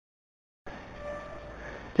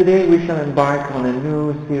Today we shall embark on a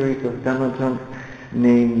new series of Dhamma talks,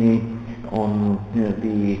 namely on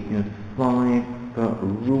the five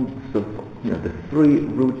roots of the three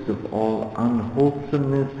roots of all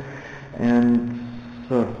unwholesomeness, and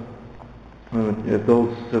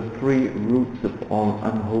those three roots of all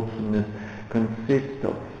unwholesomeness consist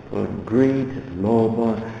of greed,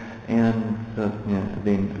 Lobha, and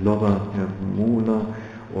then Lobha mula,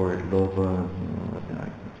 or Lobha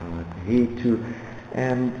hetu.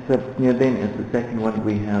 And then as the second one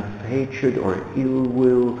we have hatred or ill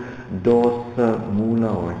will, dosa, mula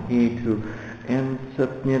or hetu. And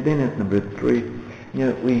then as number three,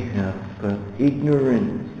 we have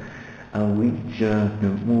ignorance,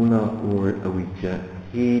 avijja, mula or avijja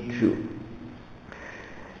hetu.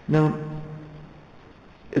 Now,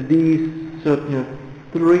 these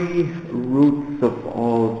three roots of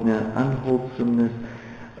all unwholesomeness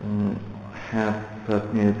have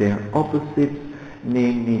their opposites,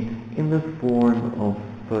 namely in the form of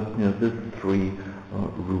the three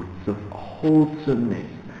roots of wholesomeness,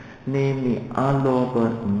 namely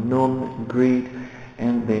alobha, non-greed,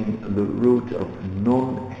 and then the root of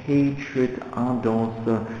non-hatred,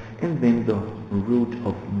 adosa, and then the root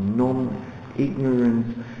of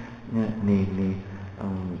non-ignorance, namely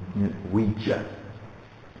vijja.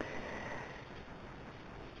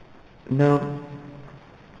 Now,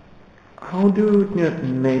 how do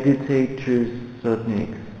meditators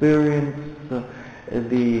experience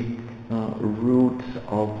the root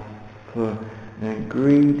of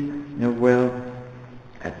greed? Well,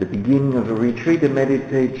 at the beginning of a retreat, a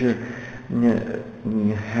meditator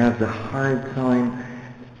has a hard time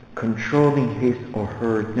controlling his or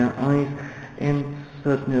her eyes, and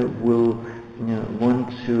will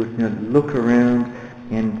want to look around,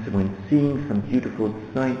 and when seeing some beautiful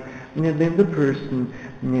sight, then the person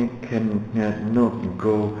can not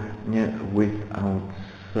go without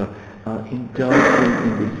indulging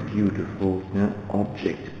in this beautiful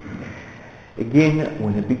object. Again,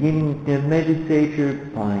 when a beginning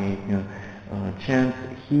meditator by chance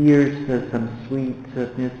hears some sweet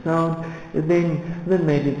sound, then the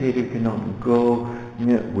meditator cannot go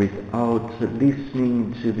without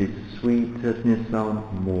listening to this sweet sound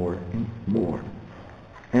more and more.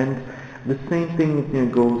 And the same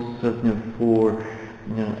thing goes for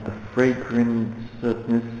a fragrant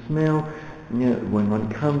smell. When one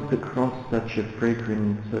comes across such a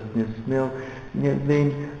fragrant smell,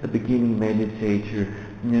 then a beginning meditator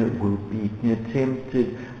will be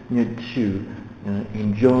tempted to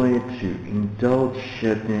enjoy it, to indulge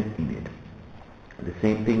in it. The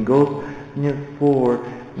same thing goes for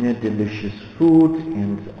delicious food,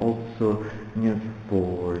 and also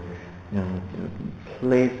for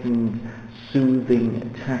pleasant,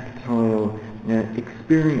 soothing, tactile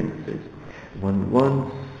experiences. One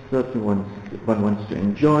wants to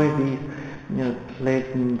enjoy these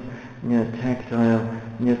pleasant, tactile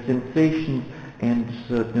sensations, and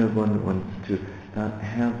one wants to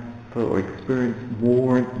have or experience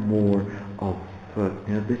more and more of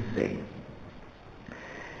the same.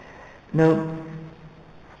 Now,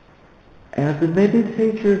 as a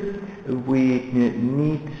meditator, we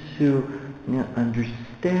need to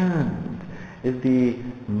understand the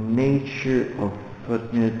nature of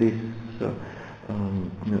this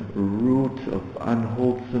root of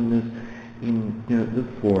unwholesomeness in the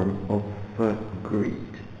form of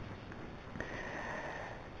greed.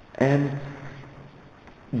 And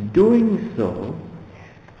doing so,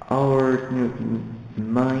 our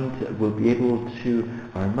mind will be able to,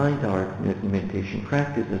 our meditation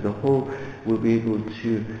practice as a whole will be able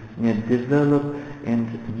to develop,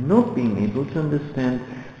 and not being able to understand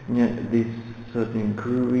this certain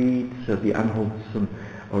greed, the unwholesome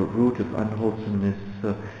or root of unwholesomeness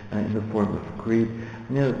in the form of greed,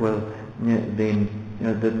 then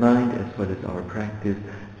the mind as well as our practice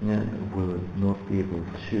will not be able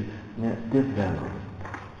to develop.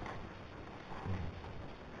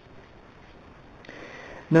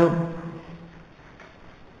 Now,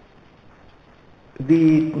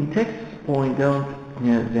 the texts point out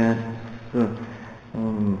that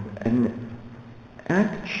an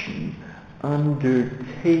action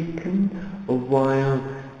undertaken while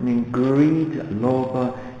greed,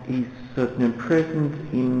 Lobha, is present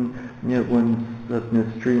in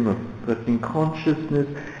one's stream of consciousness,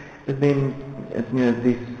 then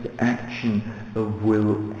this action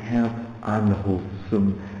will have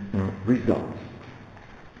unwholesome results.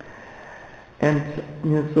 And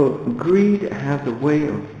so greed has a way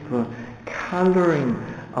of coloring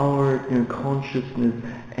our consciousness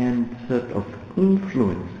and of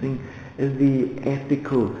influencing the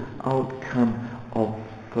ethical outcome of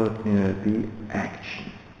the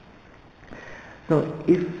action. So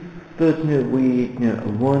if we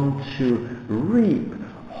want to reap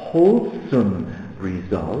wholesome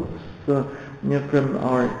results from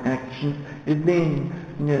our actions, then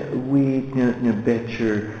we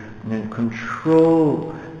better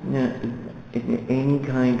control any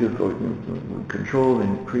kind of, or control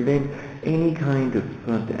and prevent any kind of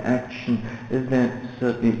action that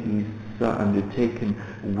is undertaken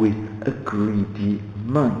with a greedy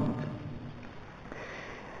mind.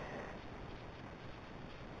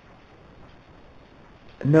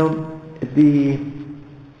 Now, the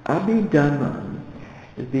Abhidhamma,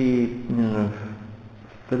 the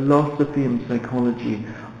philosophy and psychology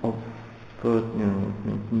of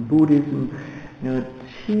Buddhism,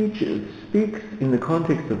 speaks in the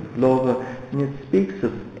context of Lobha, speaks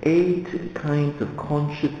of 8 kinds of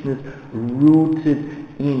consciousness rooted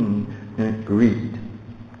in greed.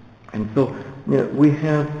 And so we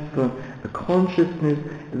have a consciousness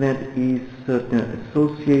that is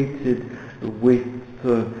associated with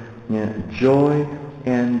joy,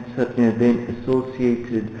 and then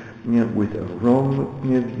associated with a wrong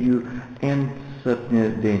view, and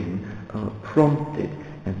then prompted.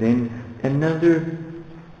 And then another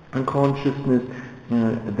consciousness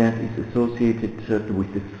that is associated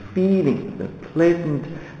with the feeling, the pleasant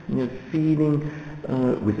feeling,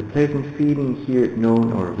 with a pleasant feeling here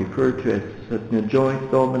known or referred to as joy,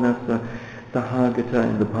 somanasa, tahagata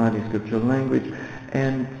in the Pali scriptural language,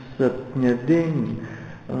 and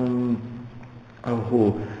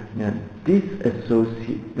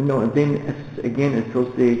then again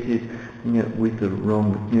associated with the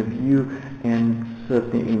wrong view, and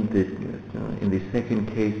certainly in the second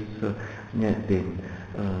case then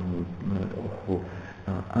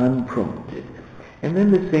unprompted. And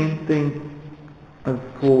then the same thing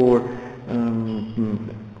for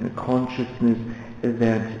consciousness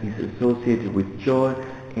that is associated with joy,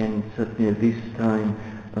 and certainly this time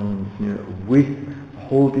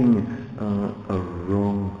withholding a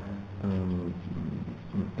wrong,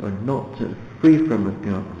 or not free from a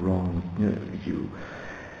wrong view.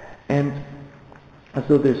 And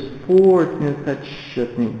so there's 4 such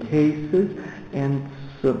cases, and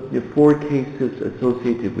so the 4 cases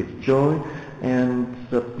associated with joy, and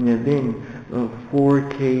then 4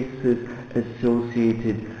 cases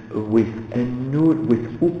associated with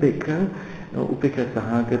upekkha, upekkha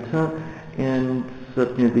sahagata, and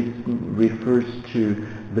this refers to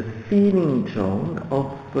the feeling tone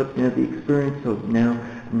of the experience. So now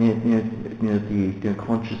the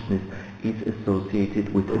consciousness is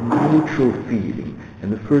associated with a neutral feeling. In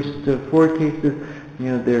the first 4 cases,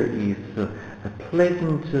 there is a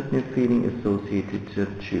pleasant feeling associated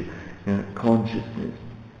to consciousness.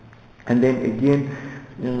 And then again,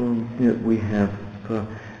 we have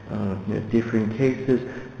different cases,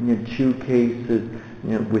 2 cases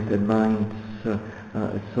with a mind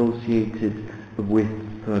associated with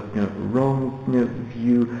wrong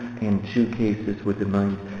view, and 2 cases with the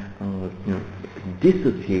mind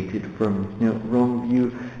dissociated from wrong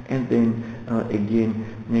view, and then again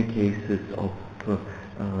cases of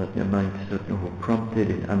the mind prompted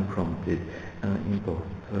and unprompted in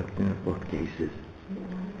both cases.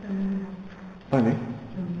 Pardon me?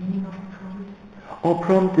 The meaning of prompted? Or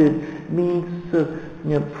prompted means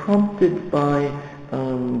prompted by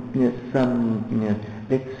some,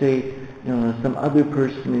 let's say, some other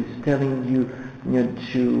person is telling you,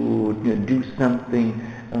 to do something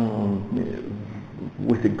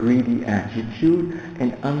with a greedy attitude,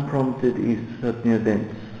 and unprompted is that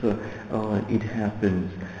it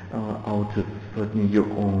happens out of your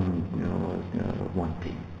own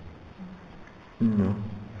wanting.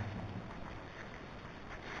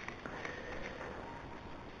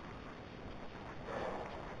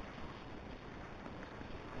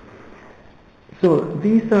 So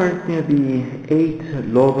these are the 8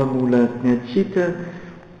 Lobha Mula Chitta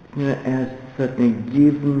as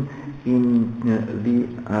given in the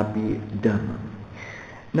Abhidhamma.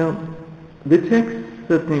 Now, the text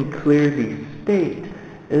certainly clearly states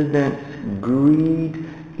that greed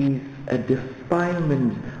is a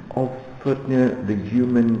defilement of the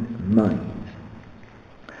human mind.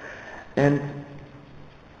 And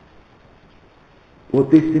what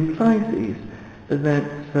this implies is that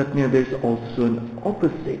there's also an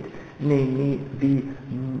opposite, namely the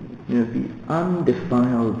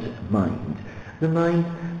undefiled mind, the mind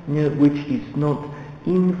which is not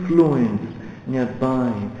influenced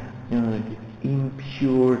by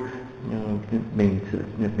impure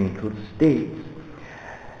mental states.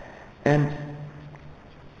 And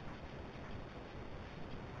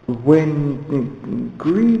when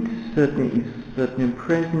greed certainly is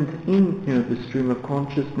present in the stream of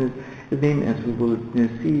consciousness, then as we will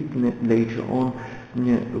see later on,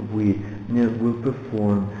 we will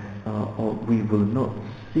perform, or we will not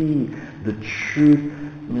see the truth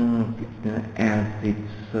as it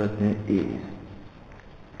is.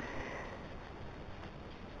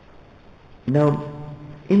 Now,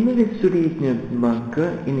 in the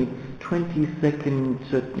Visuddhimagga, in its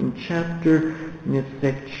 22nd chapter,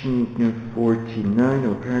 section 49,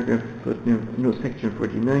 or paragraph, section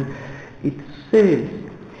 49, it says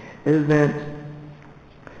that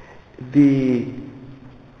the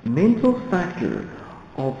mental factor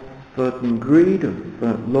of greed, of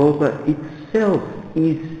lobha itself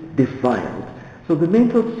is defiled. So the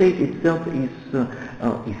mental state itself is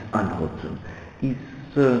unwholesome, is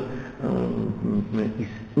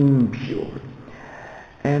impure.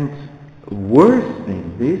 And worse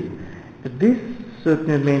than this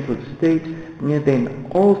certain mental state then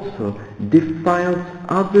also defiles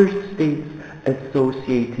other states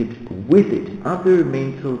associated with it, other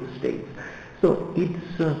mental states. So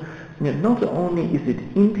it's not only is it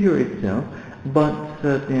impure itself, but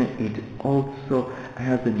it also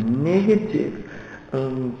has a negative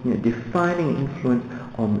defining influence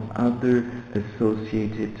on other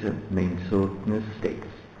associated mental states.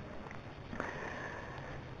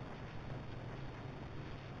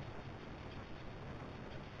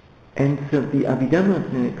 And so the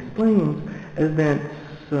Abhidhamma explains that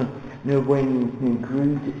when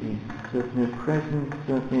greed is present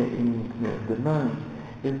in the mind,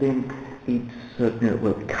 and then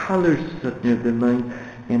it colors the mind,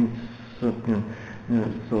 and so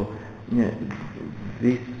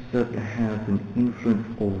this has an influence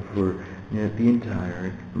over the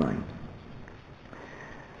entire mind.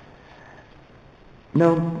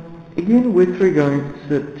 Now, again, with regards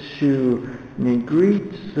to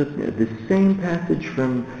greed, the same passage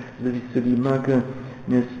from the Visuddhimagga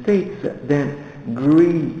states that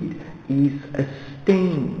greed is a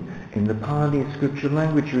stain, in the Pali scripture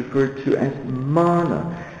language referred to as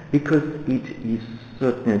mula, because it is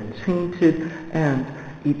tainted and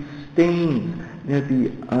it stains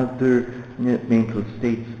the other mental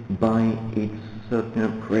states by its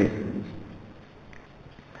presence.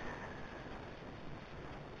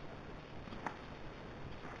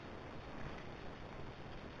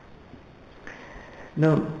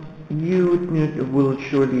 Now, you will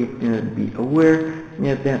surely be aware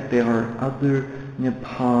that there are other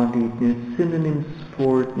Pali synonyms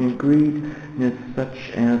for greed,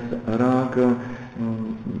 such as raga,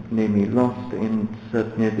 namely lust, and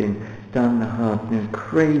then tanha,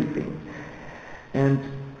 craving. And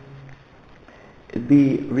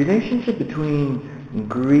the relationship between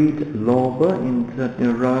greed, lobha,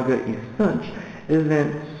 and raga is such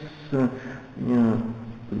that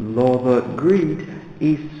lobha, greed,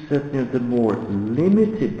 is the more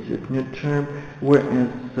limited term, whereas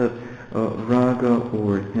raga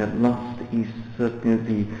or lust is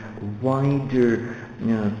the wider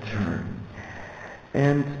term.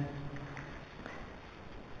 And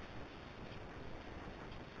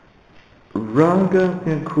raga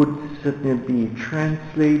could be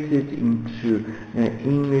translated into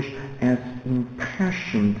English as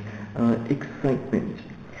impassioned excitement.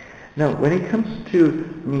 Now, when it comes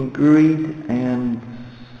to greed and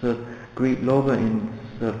greed, lobha,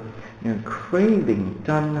 and craving,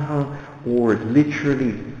 tanha, or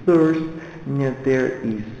literally thirst, there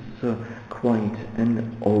is quite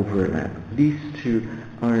an overlap. These two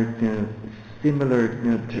are similar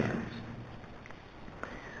terms.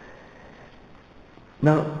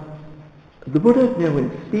 Now, the Buddha, when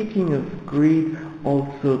speaking of greed,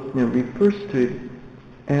 also refers to it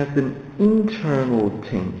as an internal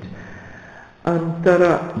taint,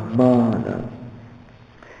 antara mana,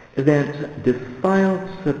 that defiles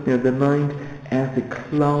the mind as a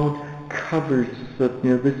cloud covers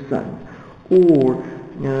the sun, or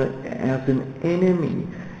as an enemy.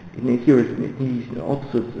 Here he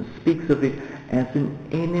also speaks of it as an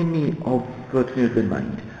enemy of the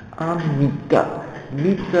mind. Amita.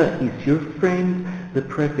 Mita is your friend. The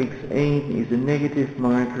prefix a is a negative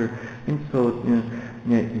marker, and so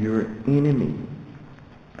your enemy.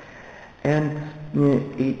 And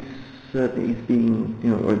it's being,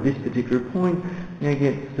 or this particular point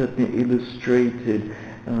gets illustrated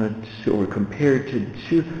or compared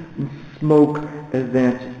to smoke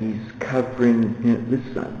that is covering the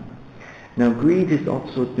sun. Now, greed is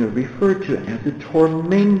also referred to as a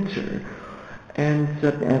tormentor, and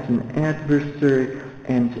as an adversary,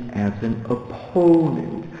 and as an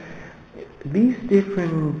opponent. These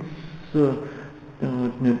different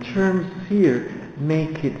terms here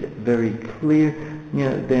make it very clear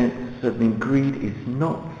that greed is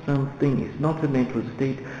not something, it's not a mental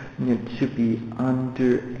state to be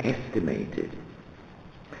underestimated.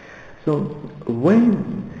 So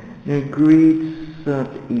when greed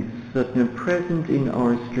is present in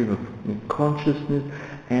our stream of consciousness,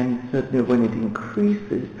 and when it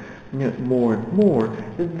increases more and more,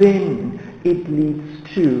 then it leads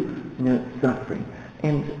to suffering.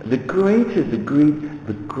 And the greater the greed,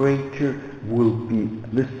 the greater will be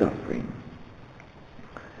the suffering.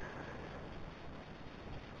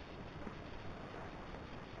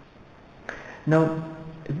 Now,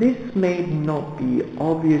 this may not be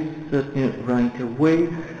obvious right away,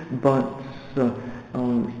 but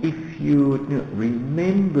if you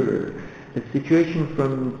remember a situation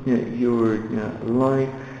from your life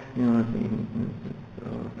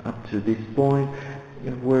up to this point,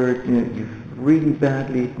 where you've really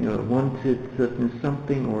badly wanted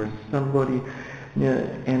something or somebody,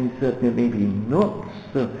 and maybe not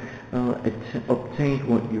obtained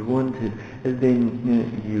what you wanted, then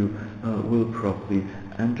you will probably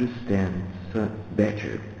understand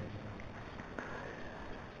better.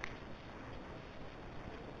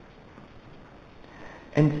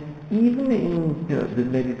 And even in the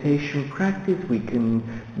meditation practice, we can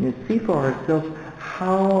see for ourselves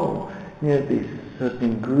how this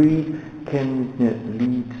certain greed can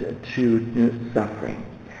lead to suffering.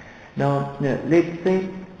 Now, let's say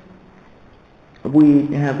we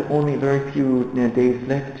have only very few days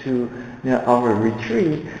left to our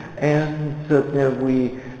retreat, and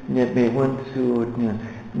we may want to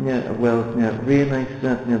realize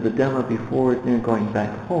the Dhamma before going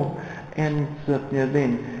back home. And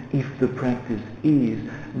then, if the practice is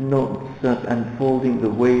not unfolding the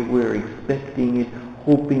way we're expecting it,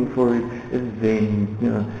 hoping for it, then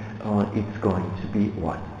it's going to be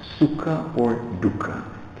what? Sukha or dukkha?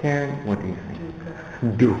 Karen, what do you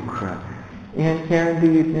think? Dukkha. And Karen,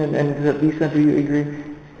 do you, and Lisa, do you agree?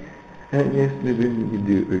 Yes, you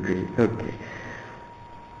do agree. Okay.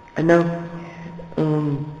 And now,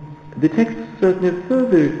 the text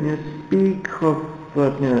further speak of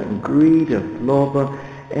greed, of lobha,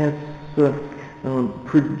 as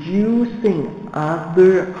producing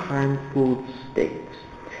other harmful states.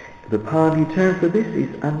 The Pali term for this is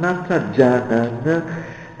anatta jhana,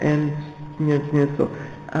 and so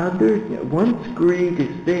once greed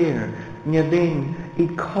is there, then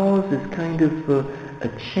it causes kind of a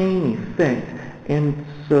chain effect, and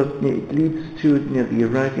so it leads to the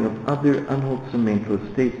arising of other unwholesome mental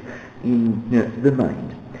states in the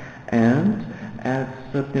mind. And as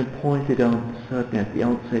pointed out at the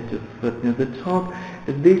outset of the talk,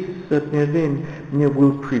 this then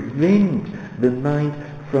will prevent the mind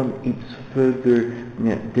from its further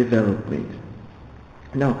development.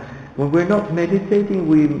 Now, when we're not meditating,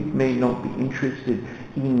 we may not be interested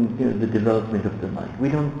in the development of the mind. We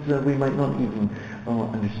might not even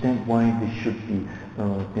understand why this should be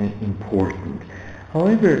important.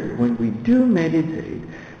 However, when we do meditate,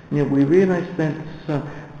 we realize that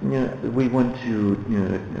we want to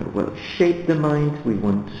shape the mind, we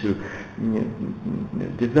want to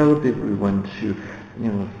develop it, we want to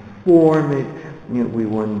form it, we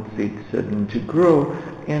want it to grow,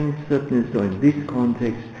 and so in this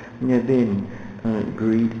context, then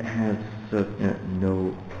greed has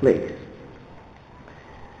no place.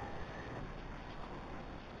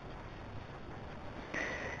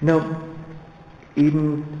 Now,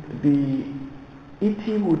 in the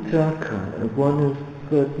Itivuttaka,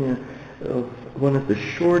 one of the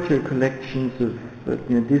shorter collections of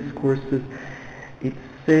discourses, it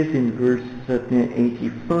says in verse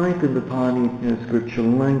 85 in the Pali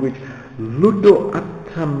scriptural language, Ludo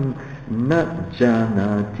attam na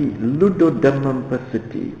janati, ludo dhammam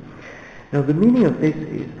pasati. Now the meaning of this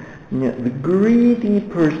is, a greedy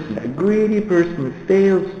person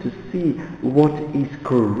fails to see what is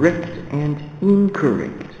correct and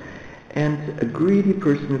incorrect. And a greedy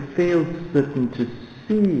person fails to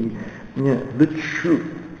see the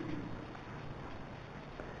truth.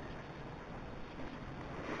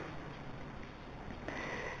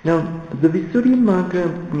 Now, the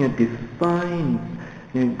Visuddhimagga defines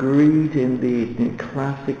greed in the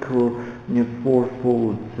classical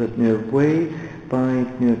fourfold way by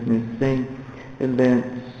saying that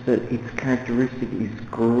its characteristic is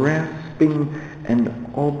grasping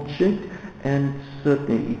an object, and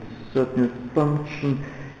its function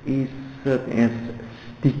is as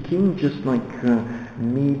sticking, just like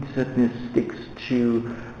meat sticks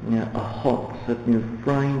to a hot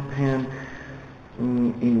frying pan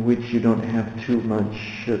in which you don't have too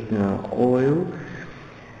much oil,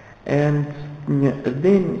 and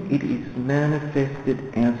then it is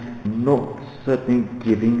manifested as not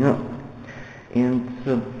giving up. And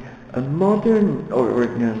a modern or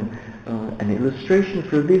an illustration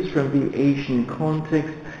for this from the Asian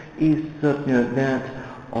context is that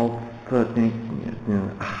of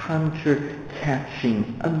a hunter catching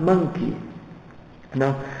a monkey.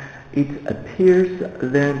 Now, it appears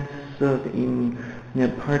that in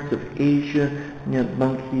parts of Asia,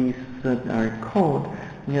 monkeys are caught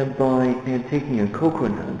by taking a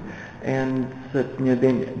coconut and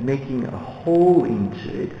then making a hole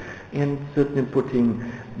into it and putting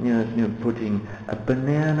a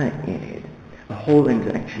banana in it. A hole is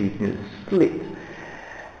actually slit,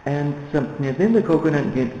 and then the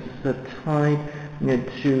coconut gets tied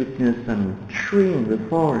to some tree in the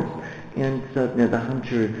forest, and the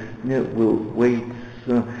hunter will wait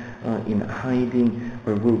in hiding,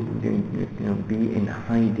 or will be in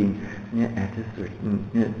hiding at a certain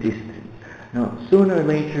distance. Now, sooner or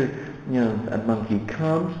later, a monkey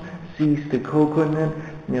comes, sees the coconut,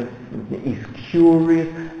 is curious,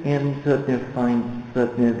 and finds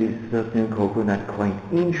this coconut quite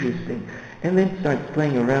interesting, and then starts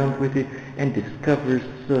playing around with it and discovers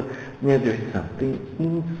there's something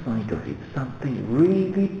inside of it, something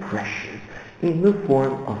really precious in the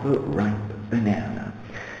form of a ripe banana.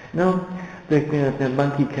 Now, the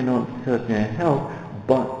monkey cannot help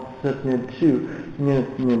but to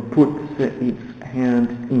put its hand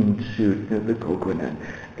into the coconut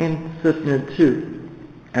and to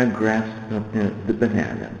grasp the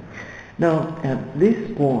banana. Now, at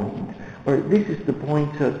this point, or this is the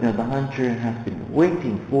point the hunter has been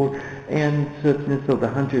waiting for, and so the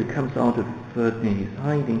hunter comes out of his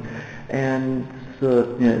hiding and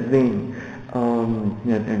then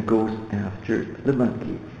goes after the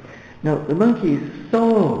monkey. Now, the monkey is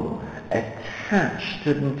so attached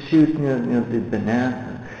to the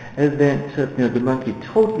banana that the monkey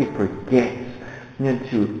totally forgets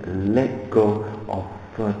to let go of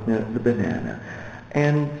the banana.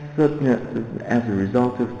 And as a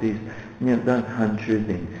result of this, the hunter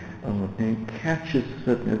then catches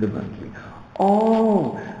the monkey.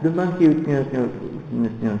 All the monkey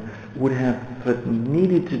would have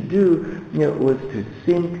needed to do was to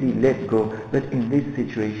simply let go, but in this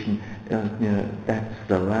situation, that's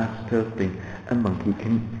the last thing a monkey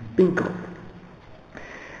can think of.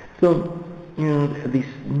 So, this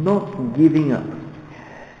not giving up.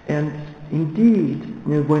 And indeed,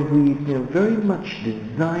 when we very much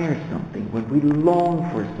desire something, when we long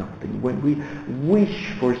for something, when we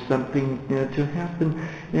wish for something to happen,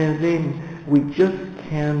 then we just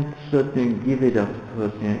can't give it up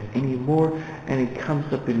anymore, and it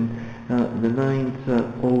comes up in the mind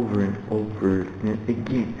over and over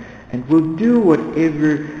again. And we'll do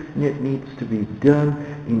whatever needs to be done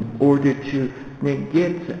in order to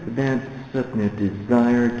get that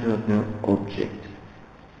desired object.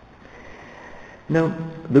 Now,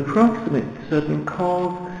 the proximate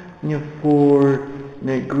cause for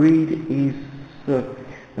greed is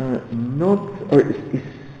not, or is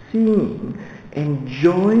seeing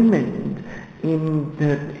enjoyment in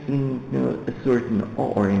a certain,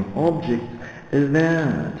 or in objects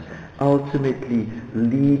that ultimately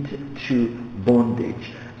lead to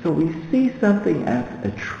bondage. So we see something as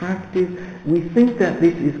attractive, we think that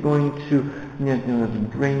this is going to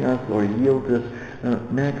bring us or yield us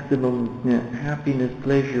maximum happiness,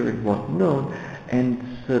 pleasure, and whatnot, and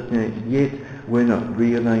yet we're not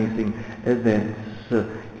realizing that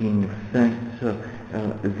in fact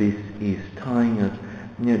this is tying us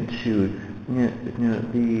to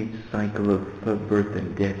the cycle of birth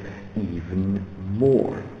and death even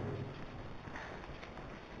more.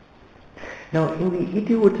 Now, in the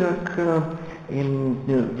Itivuttaka, in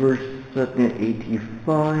verse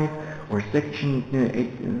 85, or section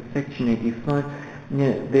 85,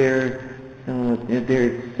 there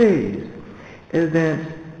it says that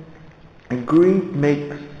greed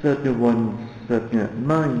makes one's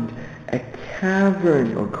mind a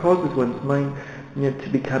cavern, or causes one's mind to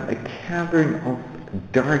become a cavern of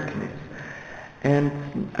darkness. And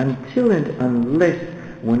until and unless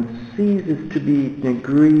one ceases to be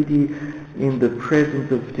greedy in the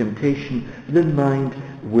presence of temptation, the mind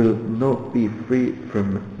will not be free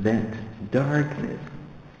from that darkness.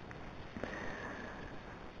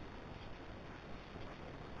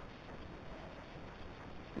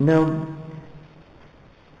 Now,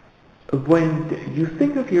 when you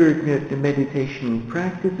think of your meditation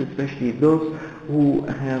practice, especially those who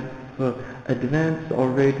have advanced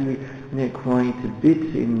already quite a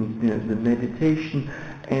bit in the meditation,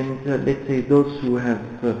 and let's say those who have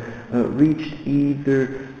reached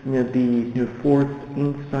either the fourth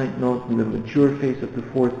insight knowledge, the mature phase of the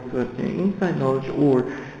fourth insight knowledge, or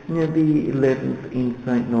the level of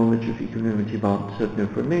insight, knowledge of equanimity about certain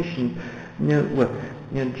information.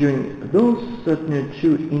 During those certain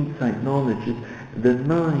two insight knowledges, the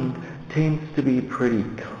mind tends to be pretty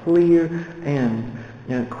clear and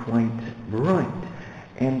quite bright.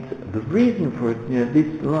 And the reason for it,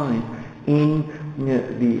 this lies in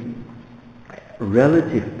the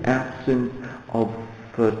relative absence of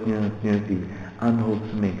the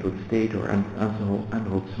unwholesome mental state, or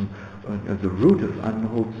unwholesome, the root of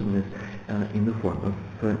unwholesomeness in the form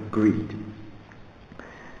of greed.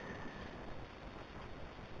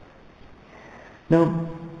 Now,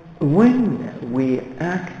 when we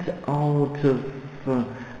act out of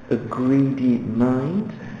a greedy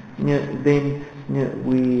mind, then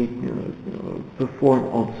we perform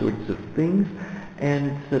all sorts of things,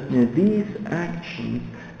 and these actions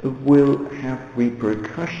will have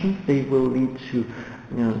repercussions. They will lead to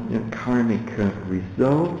karmic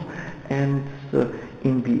results, and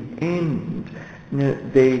in the end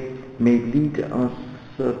they may lead us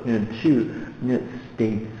to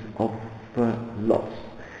states of loss.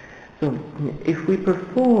 So if we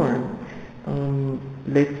perform,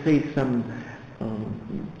 let's say, some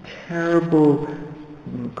terrible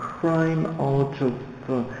crime out of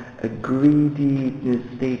a greedy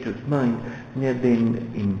state of mind,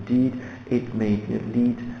 then indeed it may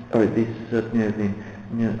lead, or this then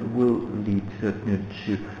will lead to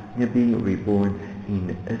being reborn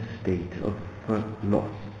in a state of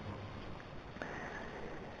loss.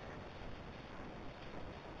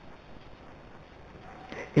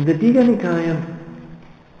 In the Digha Nikaya,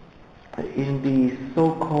 in the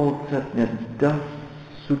so-called Das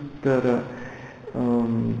Suttara,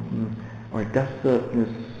 or Dasa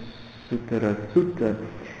Suttara Sutta,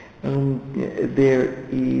 there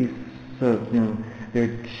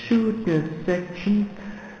are two sections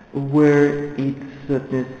where it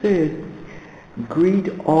says greed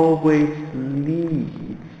always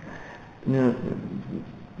leads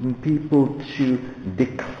people to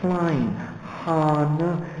decline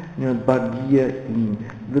hana, bhagya in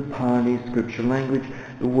the Pali scripture language,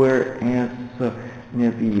 whereas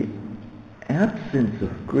the absence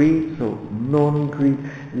of greed, so non-greed,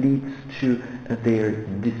 leads to their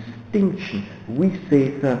distinction,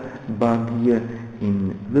 visesa bhagya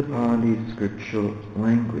in the Pali scriptural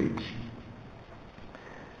language.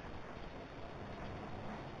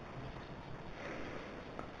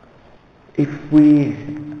 If we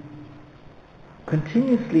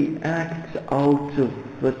continuously act out of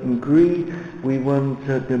greed, we want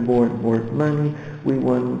more and more money, we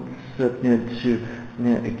want to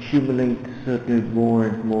accumulate more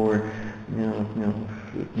and more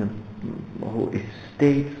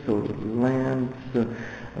estates or lands,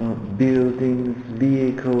 buildings,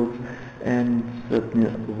 vehicles, and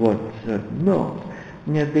what not.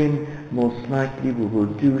 Then most likely we will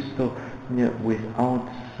do so without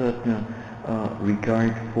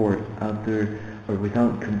regard for other, or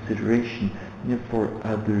without consideration for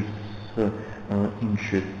others'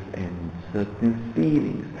 interests and certain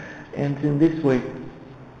feelings. And in this way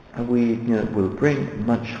we will bring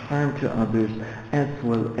much harm to others as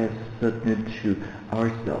well as to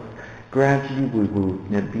ourselves. Gradually we will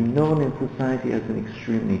be known in society as an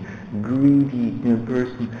extremely greedy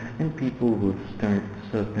person, and people will start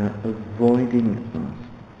avoiding us.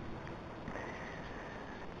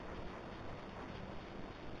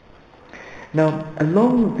 Now,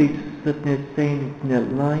 along this same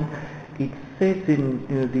line, it says in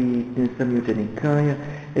the Samyutta Nikaya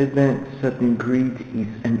that greed is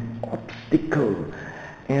an obstacle,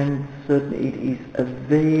 and it is a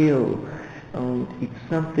veil. It's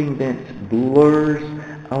something that blurs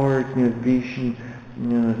our vision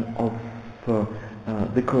of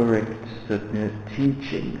the correct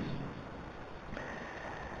teachings,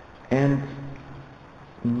 and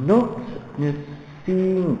not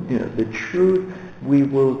seeing the truth, we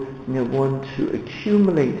will want to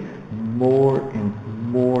accumulate more and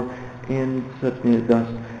more, and thus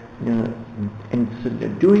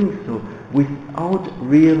doing so without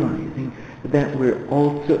realizing that we're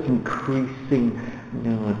also increasing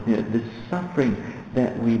the suffering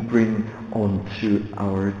that we bring onto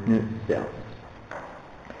ourselves.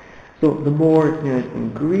 So the more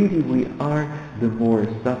greedy we are, the more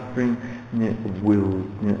suffering will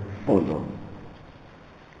follow.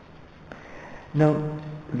 Now,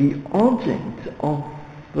 the object of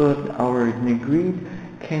our greed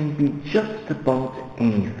can be just about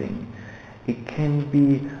anything. It can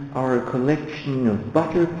be our collection of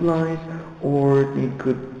butterflies, or it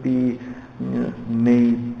could be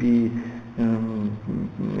maybe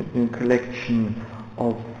a collection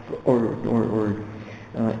of, or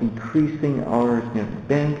increasing our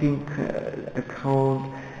banking account,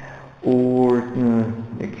 or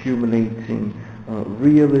accumulating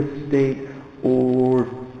real estate, or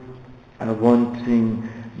wanting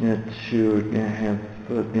to have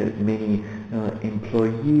many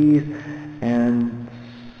employees, and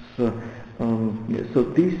so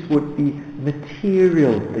these would be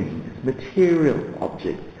material things, material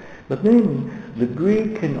objects. But then the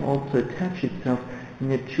greed can also attach itself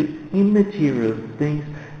to immaterial things,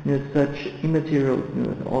 such immaterial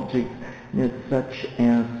objects such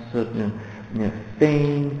as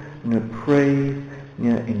fame, praise,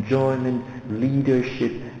 enjoyment,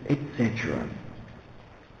 leadership, etc.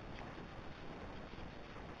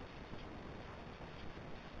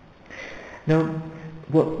 Now,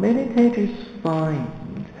 what meditators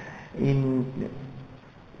find in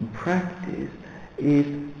practice is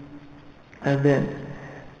that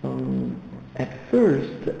at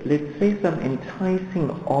first, let's say some enticing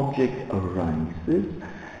object arises,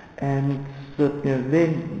 and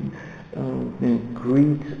then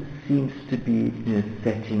greed seems to be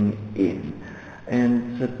setting in,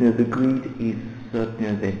 and the greed is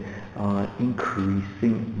then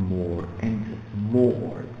increasing more and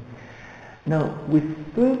more. Now, with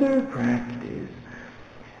further practice,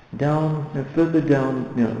 further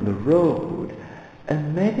down the road, a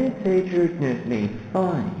meditator may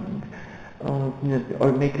find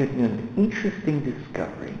or make an interesting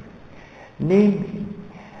discovery. Namely,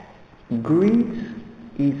 greed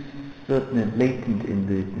is certainly latent in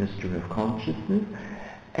the stream of consciousness,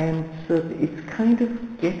 and it's kind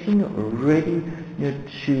of getting ready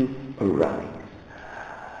to arise.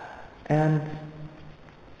 And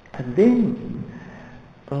then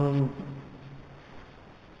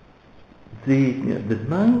the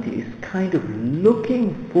mind is kind of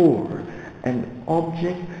looking for an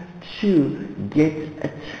object to get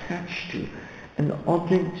attached to, an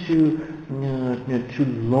object to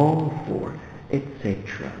long for,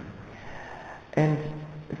 etc. And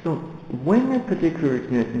so when a particular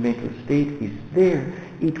mental state is there,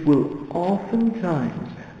 it will oftentimes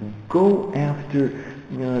go after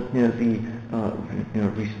the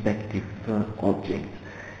respective objects.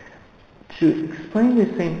 To explain the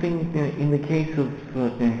same thing in the case of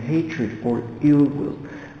hatred or ill will,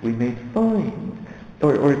 we may find,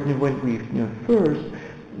 or when we first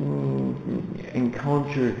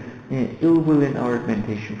encounter ill will in our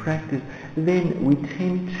meditation practice, then we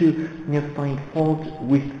tend to find fault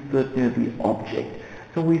with the object.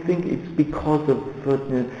 So we think it's because of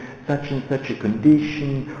such and such a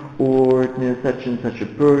condition, or such and such a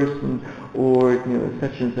person, or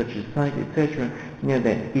such and such a site, etc.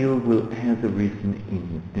 That ill will has arisen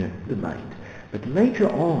in the mind. But later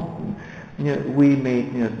on, we may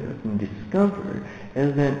discover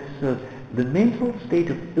that the mental state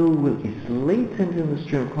of ill will is latent in the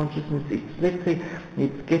stream of consciousness. It's, let's say,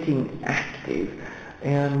 it's getting active,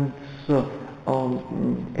 and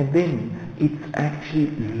and then it's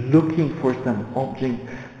actually looking for some object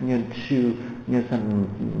some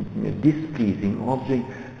displeasing object,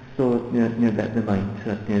 so that the mind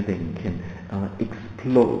then can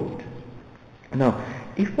explode. Now,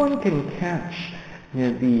 if one can catch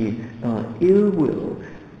the ill will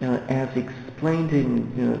as explained in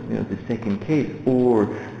the second case, or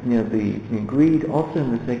the greed also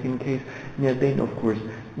in the second case, then of course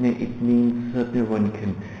it means that one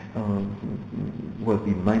can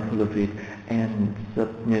be mindful of it, and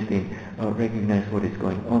then recognize what is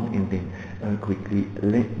going on, and then quickly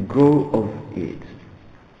let go of it.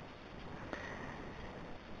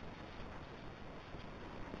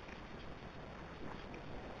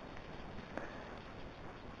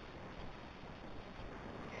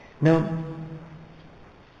 Now,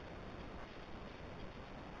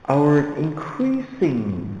 our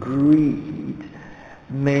increasing greed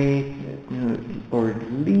may or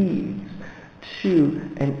leads to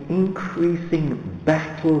an increasing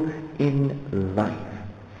battle in life.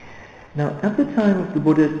 Now, at the time of the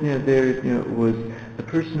Buddha, there was a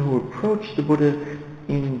person who approached the Buddha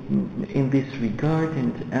in this regard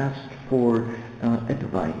and asked for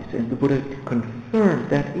advice, and the Buddha confirmed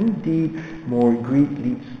that indeed more greed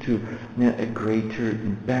leads to a greater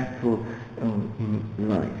battle in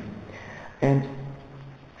life. And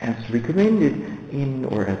as recommended in,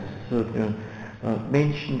 or as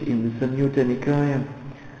mentioned in the Samyutta Nikaya,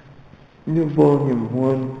 volume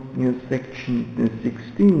 1, section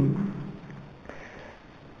 16,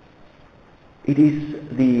 it is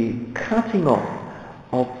the cutting off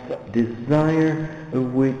of desire,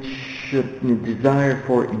 desire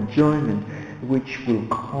for enjoyment, which will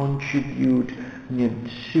contribute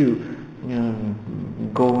to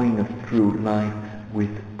going through life with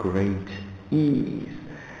great ease.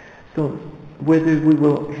 So whether we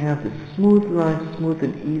will have a smooth life, smooth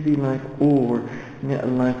and easy life, or a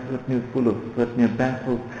life full of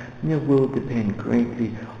battles, will depend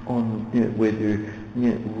greatly on whether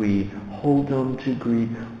we hold on to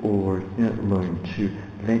greed or learn to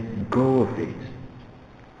let go of it.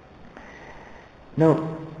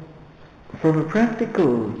 Now, from a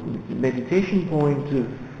practical meditation point of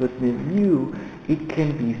view, it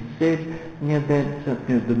can be said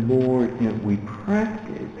that the more we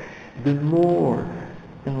practice, the more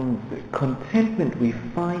contentment we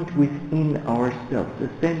find within ourselves. A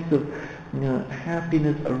sense of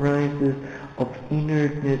happiness arises, of inner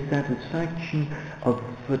satisfaction, of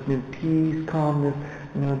peace, calmness,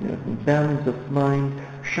 balance of mind,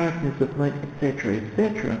 sharpness of mind, etc.,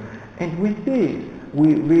 etc. And with this,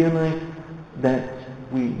 we realize that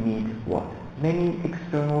we need what? Many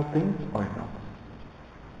external things or not?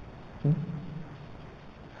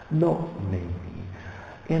 Not many.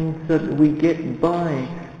 And so we get by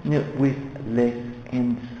with less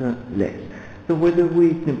and less. So whether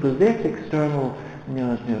we possess external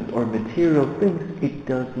or material things, it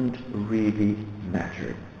doesn't really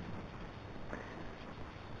matter.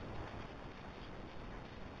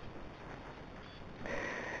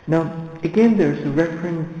 Now, again, there's a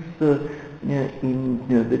reference in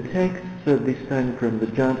the text, this time from the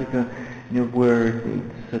Jataka, where it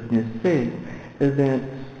says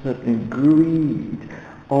that greed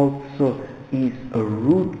also is a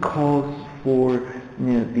root cause for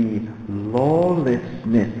the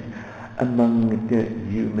lawlessness among the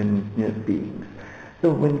human beings.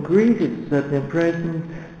 So when greed is present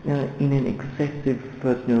in an excessive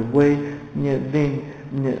way, then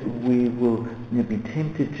we will be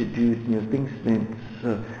tempted to do things that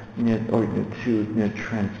or to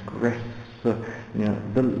transgress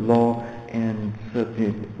the law, and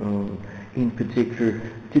in particular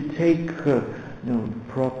to take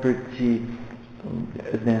property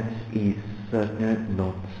that is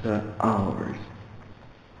not ours.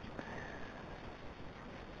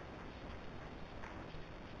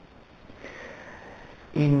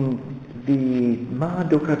 In the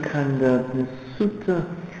Mahadokakanda, the Sutta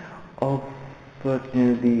of the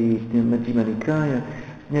Majjhima Nikaya,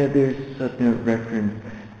 there's a reference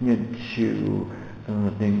to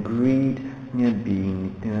greed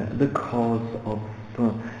being the cause of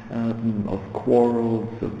quarrels,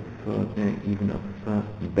 of even of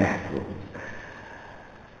battles,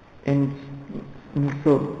 and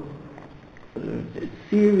so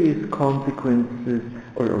serious consequences,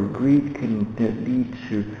 or greed can lead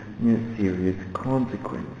to serious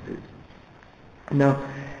consequences. Now,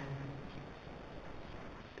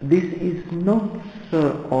 this is not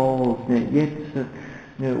all yet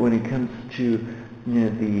when it comes to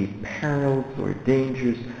the perils or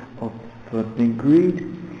dangers of greed,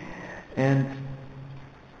 and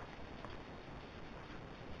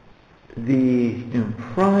the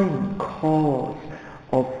prime cause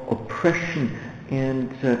of oppression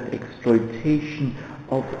and exploitation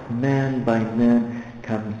of man by man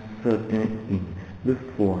comes in the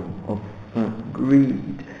form of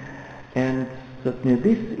greed, and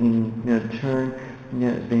this in turn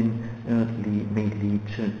then may lead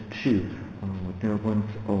to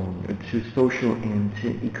one's own to social and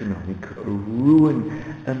economic ruin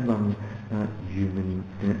among human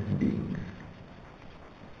beings.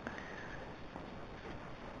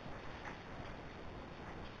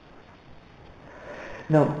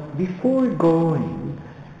 Now, before going,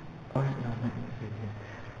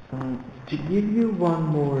 to give you one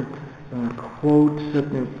more quote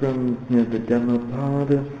from the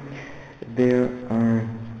Dhammapada, there are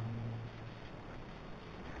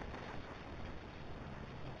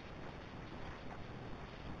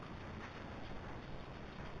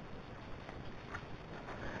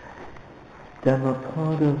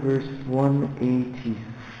Dhammapada verse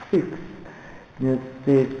 186. It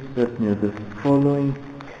says that the following,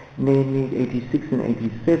 namely 86 and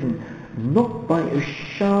 87, not by a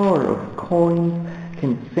shower of coins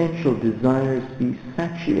can sensual desires be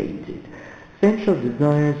satiated. Sensual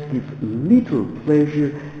desires give little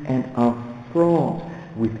pleasure and are fraught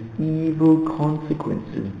with evil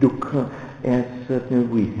consequences, dukkha, as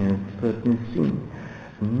we have seen.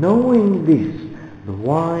 Knowing this, the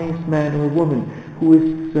wise man or woman who is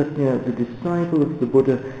the disciple of the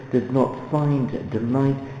Buddha does not find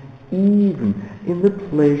delight even in the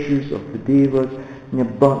pleasures of the devas,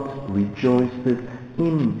 but rejoices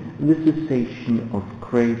in the cessation of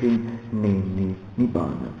craving, namely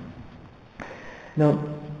nibbana. Now,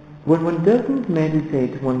 when one doesn't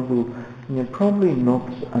meditate, one will probably not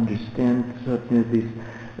understand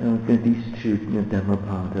these two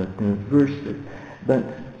Dhammapada verses, but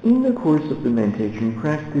in the course of the meditation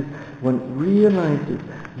practice, one realizes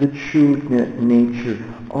the true nature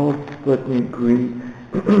of greed,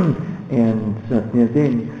 and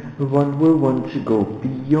then one will want to go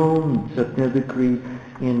beyond the greed,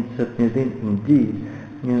 and then indeed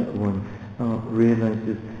one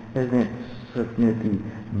realizes that the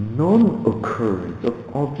non-occurrence of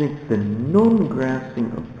objects, the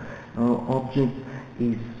non-grasping of objects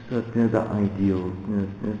is the ideal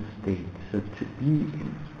state to be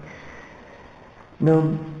in.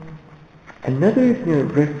 Now, another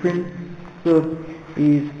reference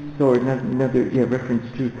is, or another reference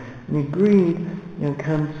to greed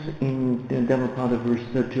comes in Dhammapada verse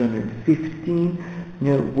 215,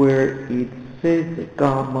 where it says,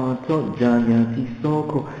 Kamato jayati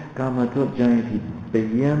soko, kamato jayati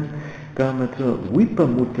bayam, kamato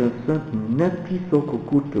vipamutta sat nati soko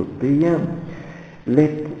kuto bayam.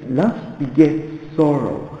 Let lust beget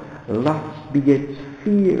sorrow, lust begets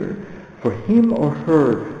fear. For him or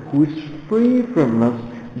her who is free from lust,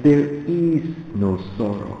 there is no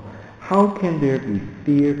sorrow. How can there be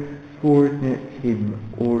fear for him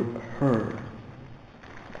or her?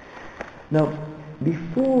 Now,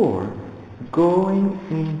 before going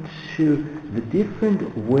into the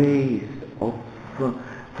different ways of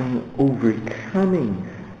overcoming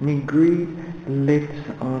greed, let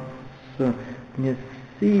us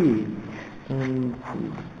see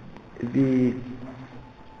the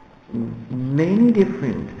many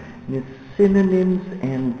different synonyms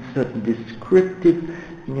and descriptive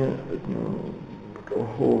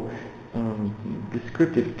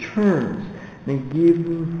descriptive terms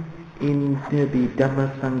given in the Dhamma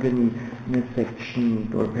Sangani section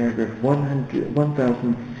or paragraph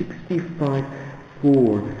 1065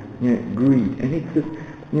 for greed. And it's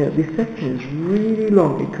this section is really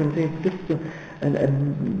long. It contains just an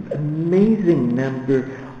amazing number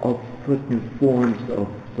of forms of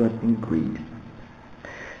greed.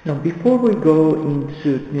 Now, before we go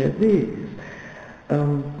into this,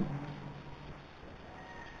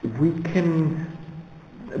 we can,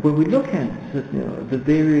 when we look at the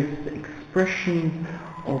various expressions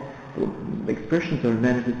or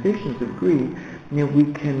manifestations of greed, we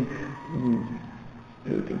can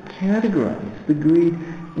categorize the greed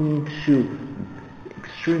into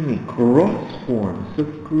extremely gross forms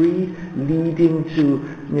of greed, leading to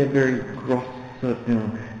very gross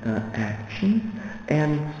actions,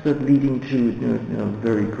 and leading to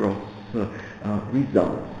very gross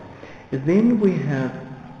results. Then we have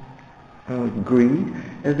greed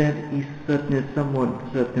that is somewhat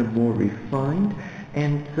more refined,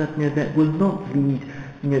 and that will not lead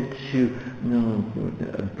to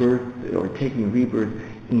birth or taking rebirth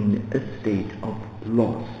in a state of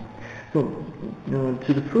loss. So,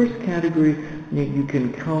 to the first category, you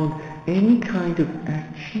can count any kind of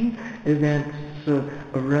action that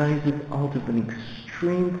arises out of an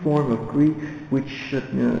extreme form of greed, which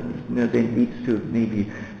then leads to maybe,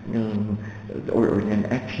 or an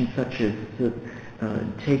action such as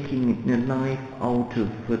taking a life out of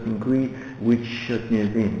greed, which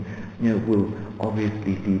then will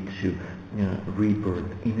obviously lead to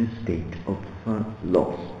rebirth in a state of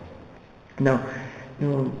loss. Now,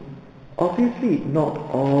 obviously not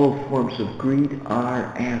all forms of greed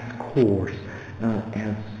are as coarse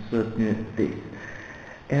as this.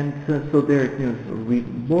 And so there are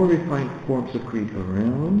more refined forms of greed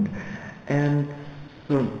around, and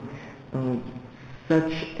so,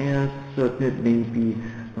 such as maybe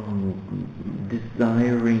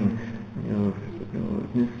desiring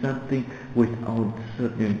something without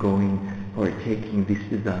going or taking this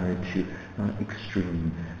desire to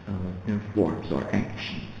extreme forms or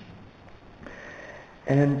actions.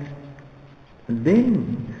 And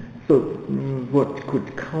then, so what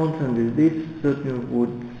could count under this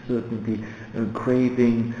would certainly be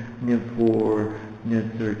craving for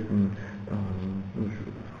certain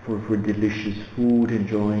for delicious food,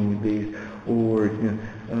 enjoying this, or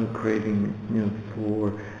craving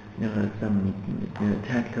for some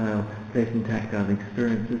pleasant tactile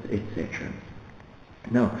experiences, etc.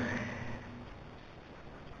 Now,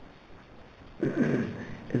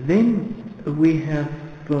 then we have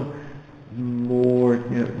more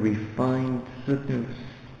refined,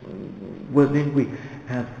 well, then we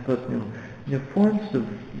have forms of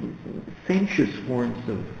sensuous forms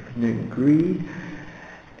of greed,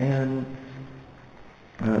 and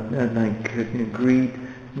like greed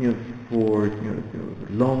for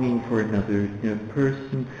longing for another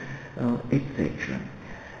person, etc.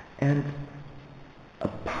 And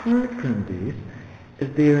apart from this,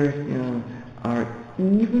 there are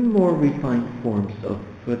even more refined forms of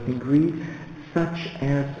greed, such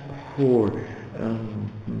as for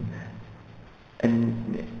a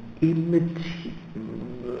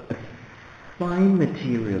fine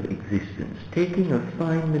material existence, taking a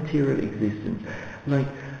fine material existence, like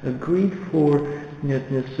a greed for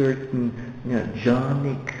certain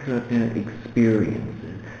jhanic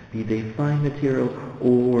experiences, be they fine material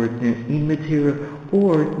or immaterial,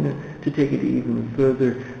 or to take it even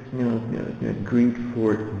further, greed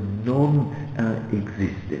for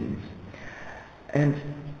non-existence. And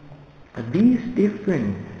these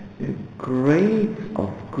different grades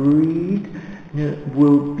of greed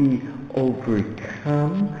will be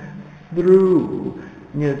overcome through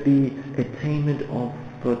the attainment of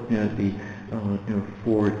the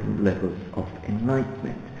four levels of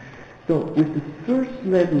enlightenment. So with the first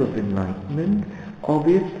level of enlightenment,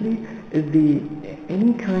 obviously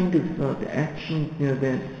any kind of action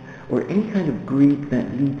or any kind of greed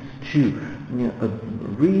that leads to a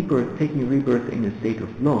rebirth, taking a rebirth in a state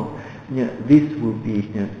of loss, this will be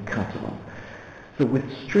cut off. So with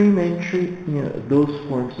stream entry, those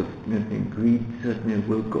forms of greed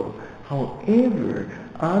will go. However,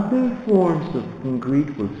 other forms of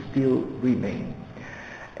greed will still remain.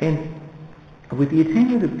 And with the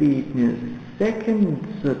attainment of the second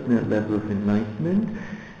level of enlightenment,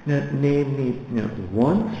 namely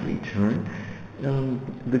one's return,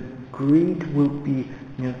 the greed will be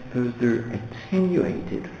further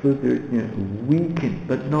attenuated, further weakened,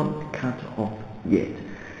 but not cut off yet.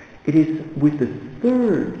 It is with the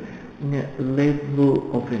third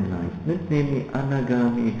level of enlightenment, namely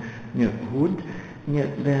anagami hood,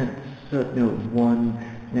 that one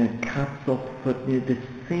cuts off the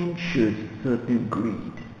sensuous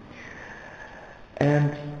greed.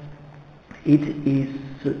 And it is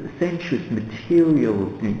sensuous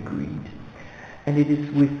material greed. And it is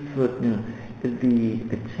with the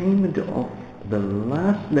attainment of the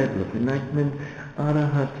last level of enlightenment,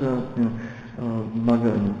 arahata,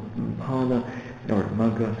 magga and phala, or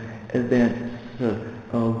magga, that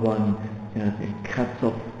one cuts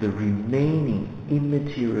off the remaining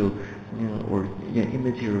immaterial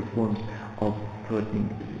immaterial forms of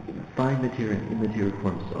fine material and immaterial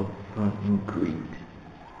forms of greed.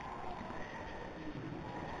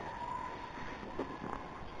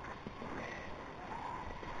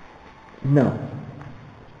 Now,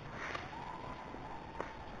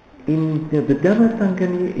 in the Dhamma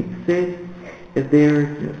Sangani it says there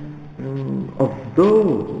of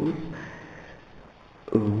those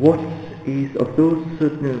of those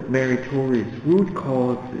certain meritorious root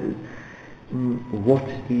causes, what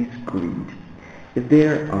is greed?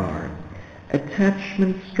 There are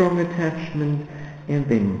attachment, strong attachment, and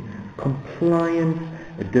then compliance,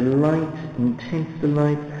 delight, intense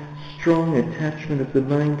delight, strong attachment of the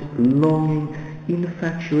mind, longing,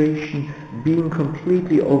 infatuation, being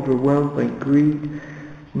completely overwhelmed by greed,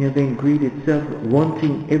 then greed itself,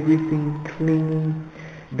 wanting everything, clinging,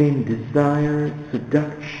 then desire,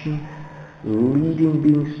 seduction, leading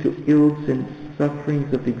beings to ills and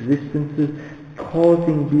sufferings of existences,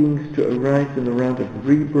 causing beings to arise in a round of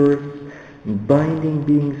rebirths, binding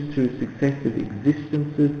beings to successive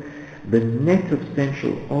existences, the net of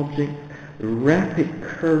sensual objects, rapid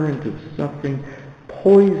current of suffering,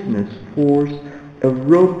 poisonous force, a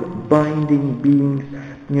rope binding beings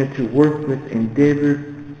to worthless endeavor,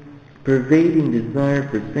 pervading desire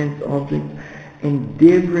for sense objects,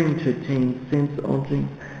 endeavoring to attain sense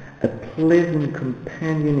objects, a pleasant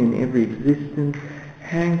companion in every existence,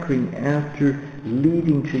 hankering after,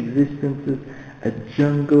 leading to existences, a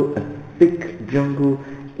jungle, a thick jungle,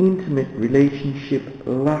 intimate relationship,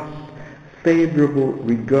 lust, favorable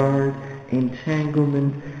regard,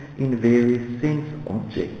 entanglement in various sense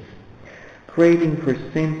objects, craving for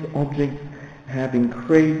sense objects, having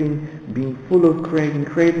craving, being full of craving,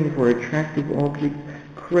 craving for attractive objects,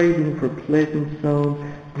 craving for pleasant sound,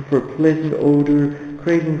 for pleasant odor,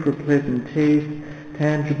 craving for pleasant taste,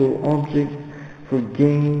 tangible objects, for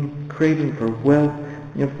gain, craving for wealth,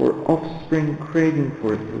 for offspring, craving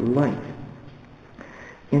for life.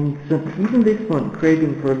 And so even this one,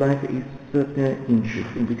 craving for life, is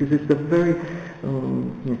interesting because it's a very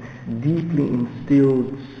deeply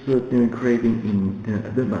instilled craving in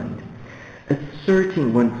the mind.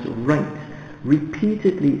 Asserting one's right,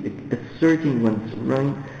 repeatedly asserting one's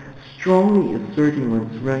right, strongly asserting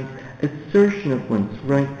one's right, assertion of one's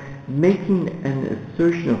right, making an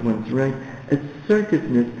assertion of one's right,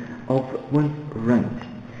 assertiveness of one's right.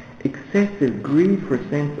 Excessive greed for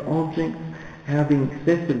sense objects, having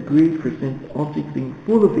excessive greed for sense objects, being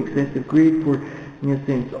full of excessive greed for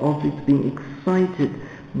sense objects, being excited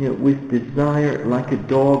with desire like a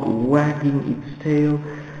dog wagging its tail,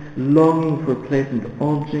 longing for pleasant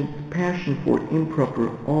objects, passion for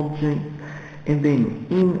improper objects, and then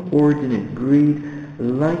inordinate greed,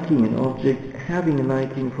 liking an object, having a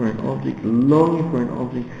liking for an object, longing for an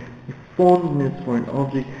object, fondness for an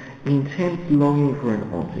object, intense longing for an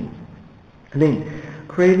object. Then,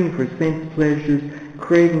 craving for sense pleasures,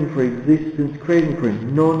 craving for existence, craving for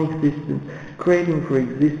non-existence, craving for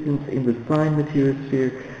existence in the fine material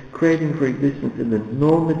sphere, craving for existence in the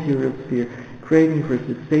non-material sphere, craving for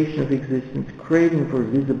cessation of existence, craving for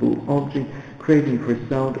visible object, craving for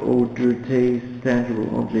sound, odor, taste,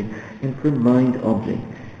 tangible object, and for mind object.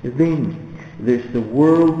 Then there's the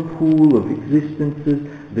whirlpool of existences,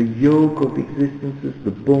 the yoke of existences,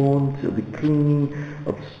 the bonds, the clinging,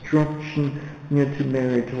 obstruction to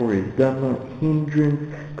meritorious Dhamma,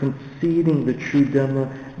 hindrance, conceding the true Dhamma,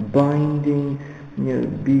 binding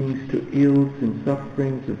beings to ills and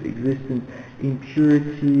sufferings of existence,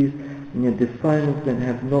 impurities, defilements that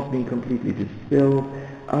have not been completely dispelled,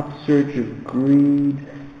 upsurge of greed,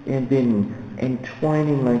 and then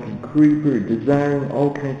entwining like a creeper, desiring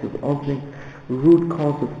all kinds of objects, root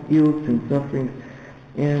cause of ills and sufferings,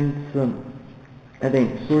 and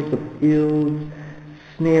then source of ills,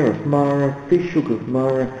 snare of Mara, fishhook of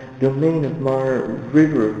Mara, domain of Mara,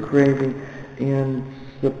 river of craving, and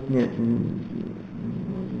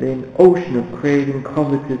then ocean of craving,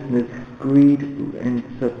 covetousness, greed, and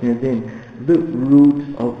then the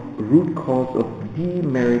root cause of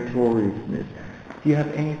demeritoriousness. Do you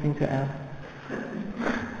have anything to add?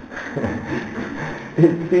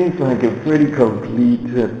 It seems like a pretty complete,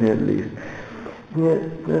 at least.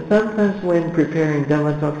 Sometimes when preparing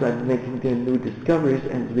Dhamma talks, I'm making the new discoveries,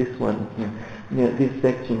 and this one, this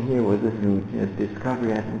section here was a new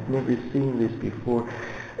discovery. I've never seen this before,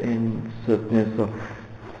 and so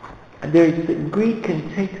greed can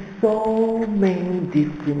take so many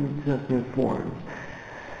different forms.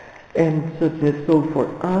 And so for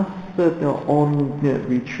us on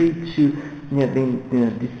retreat to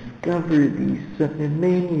discover these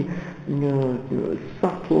many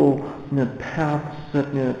subtle paths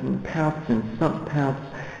and sub-paths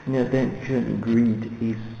that greed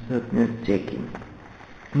is taking.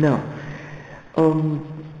 Now,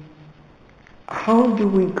 how do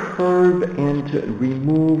we curb and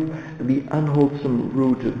remove the unwholesome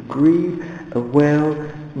root of greed? Well,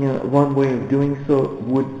 one way of doing so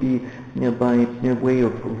would be by way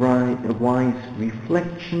of wise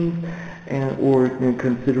reflections or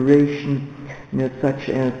consideration, such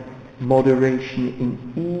as moderation in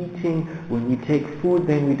eating. When we take food,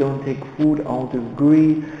 then we don't take food out of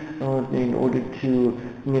greed in order to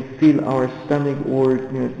fill our stomach or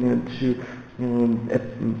to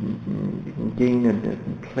gain a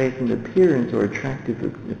pleasant appearance or attractive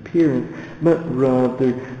appearance, but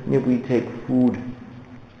rather we take food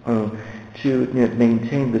to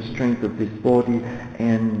maintain the strength of this body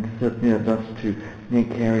and thus to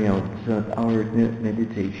carry out our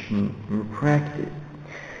meditation practice.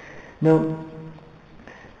 Now,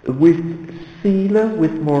 with sila,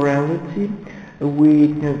 with morality,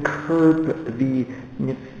 we curb the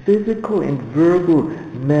physical and verbal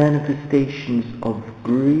manifestations of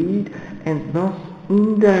greed, and thus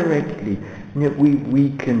indirectly we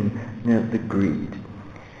weaken the greed.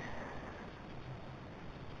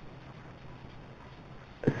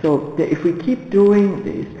 So if we keep doing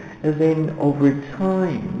this, then over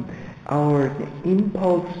time our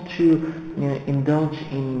impulse to indulge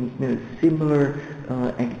in similar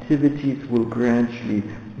activities will gradually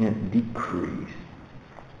decrease.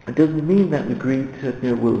 It doesn't mean that the greed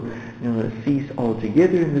will cease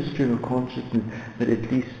altogether in the stream of consciousness, but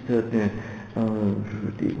at least it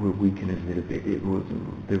will weaken a little bit.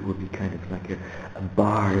 There will be kind of like a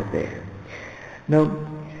bar there. Now,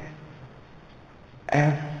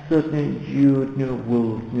 as you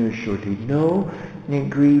will shortly know,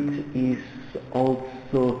 greed is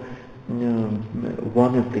also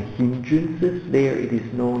one of the hindrances. There it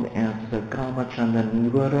is known as kamachanda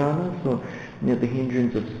nivarana, so the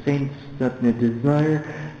hindrance of sense desire,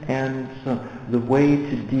 and the way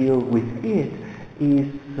to deal with it is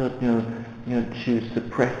to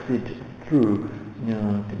suppress it through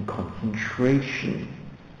concentration,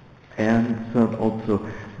 and also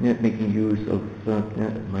making use of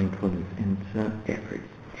mindfulness and effort.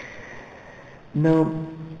 Now,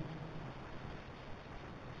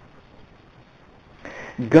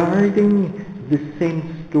 guarding the sense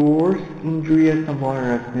doors, indriya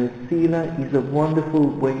samvara, sila, is a wonderful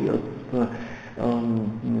way of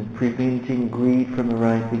preventing greed from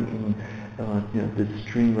arising in the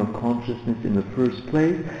stream of consciousness in the first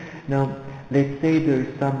place. Now, let's say there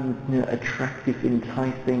is some attractive,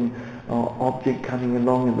 enticing object coming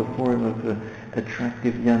along in the form of an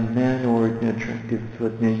attractive young man or an attractive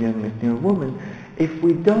young woman. If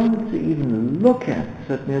we don't even look at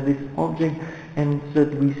this object, and so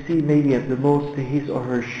we see maybe at the most his or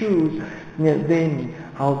her shoes, then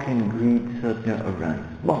how can greed arise?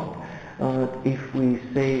 But if we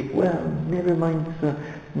say, well, never mind,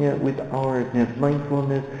 with our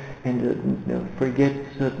mindfulness, and forget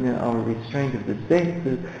our restraint of the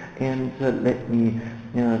senses, and let me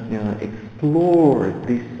explore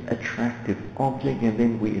this attractive object, and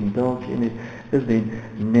then we indulge in it, then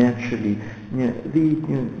naturally the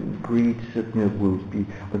greed will be,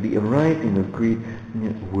 or the arising of greed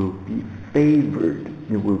will be favored,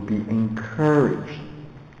 it will be encouraged.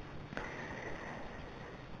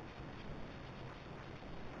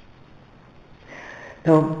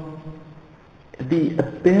 Now, the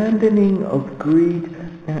abandoning of greed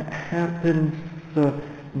happens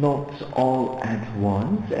not all at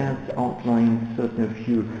once, as outlined a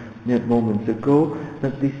few moments ago,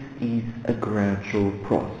 but this is a gradual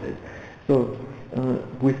process. So,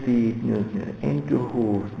 with the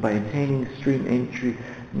by attaining stream entry,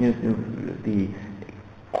 the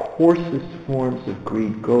coarsest forms of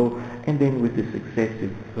greed go, and then with the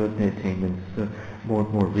successive attainments, more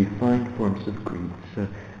refined forms of greed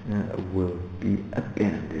will be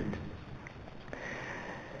abandoned.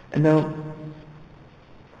 And now,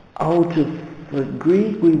 out of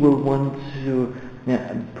greed, we will want to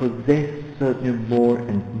possess more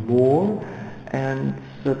and more, and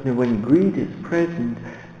certainly when greed is present,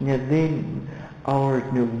 then our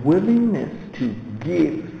willingness to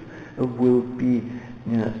give will be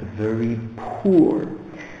very poor.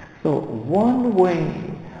 So one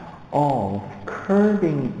way of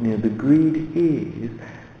curbing the greed is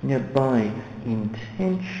by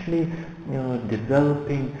intentionally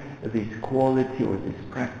developing this quality or this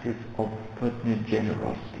practice of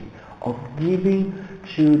generosity, of giving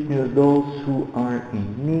to those who are in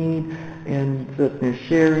need, and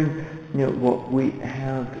sharing what we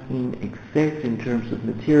have in excess in terms of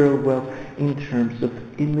material wealth, in terms of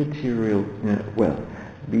immaterial wealth.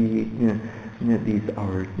 These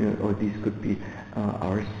are, or these could be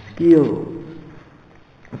our skills.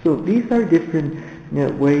 So these are different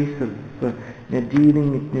ways of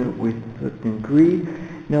dealing with greed.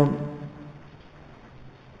 Now,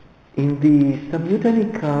 in the Samyutta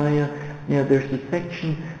Nikaya, there's a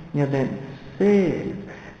section that says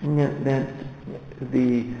that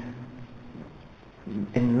the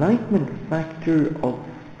enlightenment factor of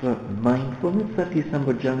mindfulness, sati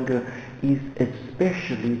sambojjhanga, is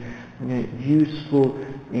especially useful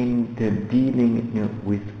in dealing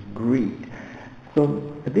with greed. So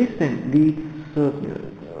this then leads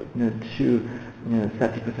to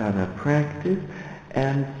satipatthana practice,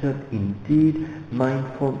 and indeed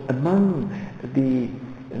mindful among the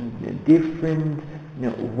different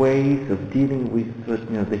ways of dealing with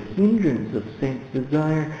the hindrance of sense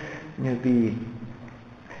desire. The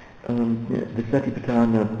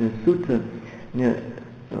Satipatthana Sutta,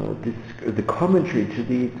 the commentary to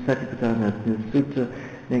the Satipatthana Sutta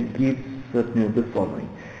gives the following.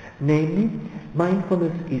 Namely,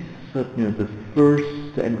 mindfulness is the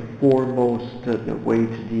first and foremost way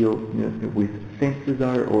to deal with sense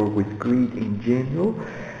desire or with greed in general,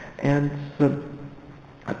 and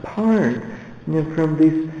apart from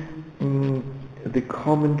this, the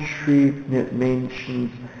commentary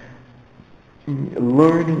mentions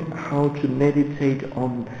learning how to meditate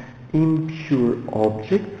on impure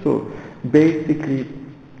objects. So basically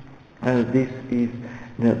this is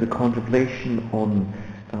the contemplation on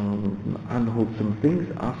unwholesome things,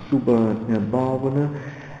 asubha bhavana,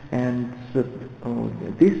 and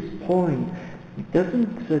this point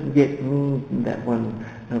doesn't yet mean that one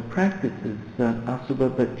practices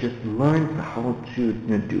asubha, but just learns how to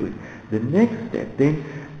do it. The next step then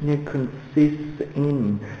consists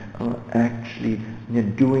in actually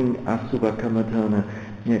doing asubha kammatthana,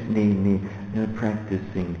 namely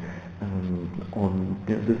practicing on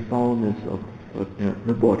the foulness of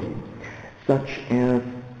the body, such as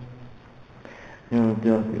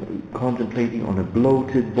contemplating on a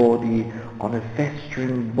bloated body, on a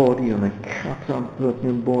festering body, on a cut up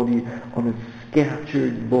body, on a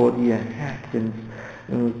scattered body, a hacked and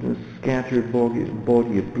scattered body,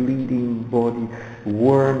 a bleeding body,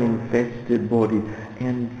 worm-infested body,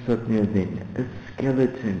 and then a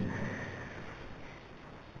skeleton.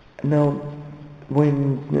 Now,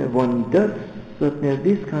 when one does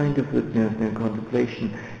this kind of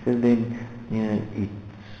contemplation, then it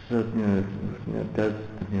does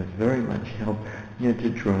very much help to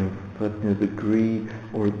drive the greed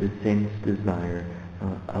or the sense desire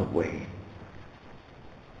away.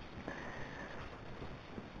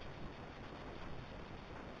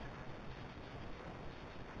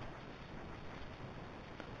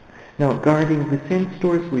 Now, guarding the sense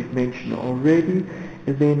doors we've mentioned already,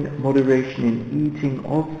 then moderation in eating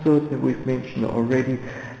also that we've mentioned already,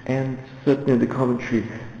 and certainly the commentary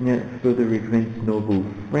further recommends noble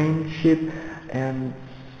friendship. And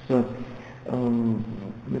so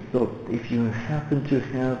if you happen to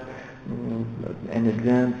have an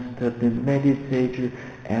advanced meditator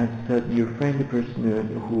as your friend, a person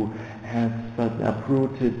who has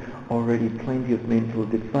uprooted already plenty of mental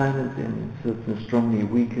defilements and strongly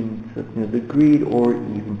weakened the greed, or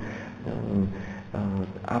even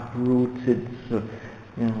uprooted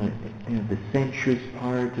the sensuous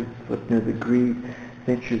part of the greed,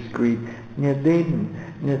 sensuous greed, then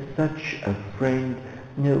such a friend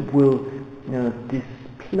will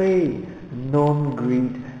display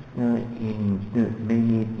non-greed in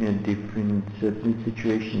many different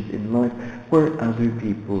situations in life where other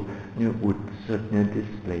people would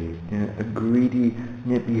display a greedy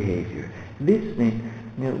behavior. This then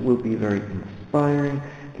will be very inspiring,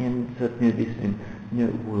 and this then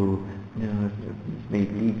will may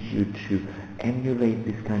lead you to emulate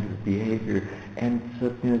this kind of behavior, and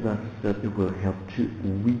thus will help to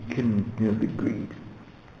weaken the greed.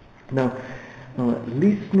 Now,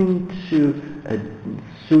 listening to a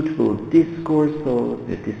suitable discourse, or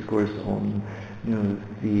a discourse on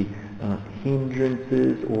the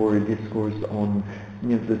hindrances, or a discourse on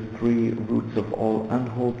the three roots of all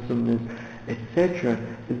unwholesomeness, etc.,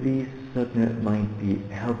 these might be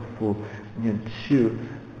helpful to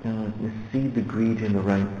see the greed in the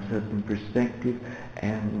right perspective,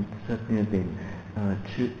 and then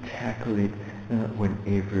to tackle it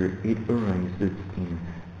whenever it arises in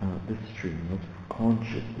the stream of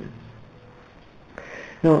consciousness.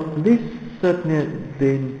 Now, this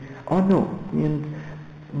then,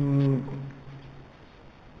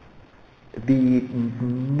 the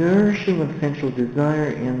nourishing of sensual desire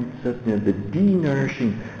and the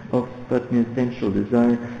de-nourishing of sensual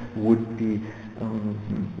desire would be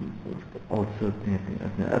also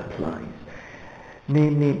applies.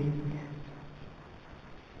 Namely,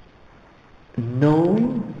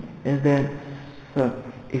 knowing that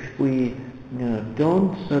if we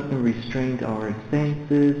don't restrain our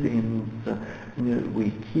senses, and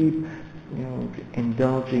we keep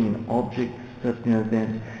indulging in objects that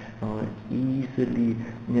easily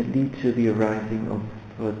lead to the arising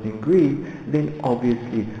of greed, then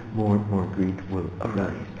obviously more and more greed will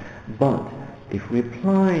arise. But if we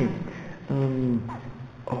apply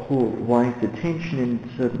a whole wise attention,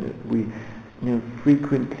 and we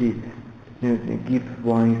frequently give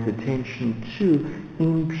wise attention to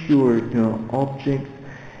impure objects,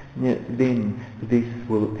 then this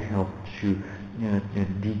will help to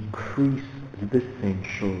decrease the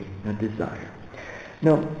sensual desire.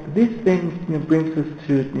 Now, this then brings us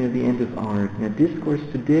to the end of our discourse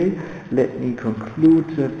today. Let me conclude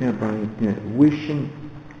by wishing,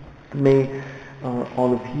 may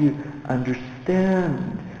all of you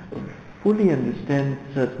understand, fully understand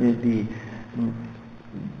the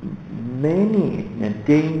many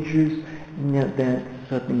dangers that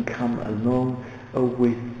certainly come along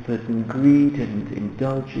with certain greed and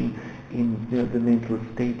indulging in the mental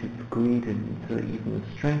state of greed, and even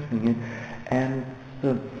strengthening it, and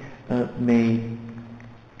may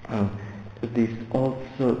this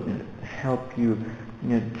also help you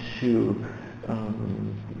to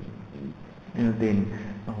then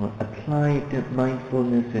apply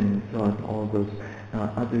mindfulness and so on, all those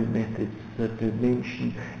other methods that are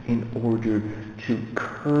mentioned, in order to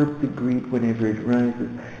curb the greed whenever it arises,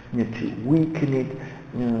 to weaken it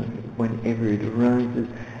whenever it arises,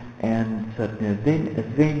 and then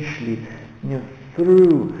eventually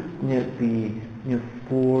through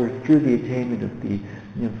through the attainment of the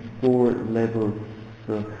four levels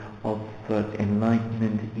of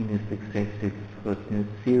enlightenment in a successive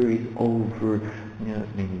series over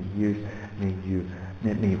many years,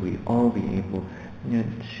 may we all be able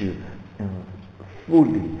to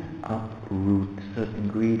fully uproot certain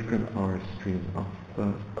greed from our stream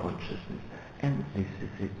of consciousness. And this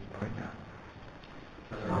is it for now.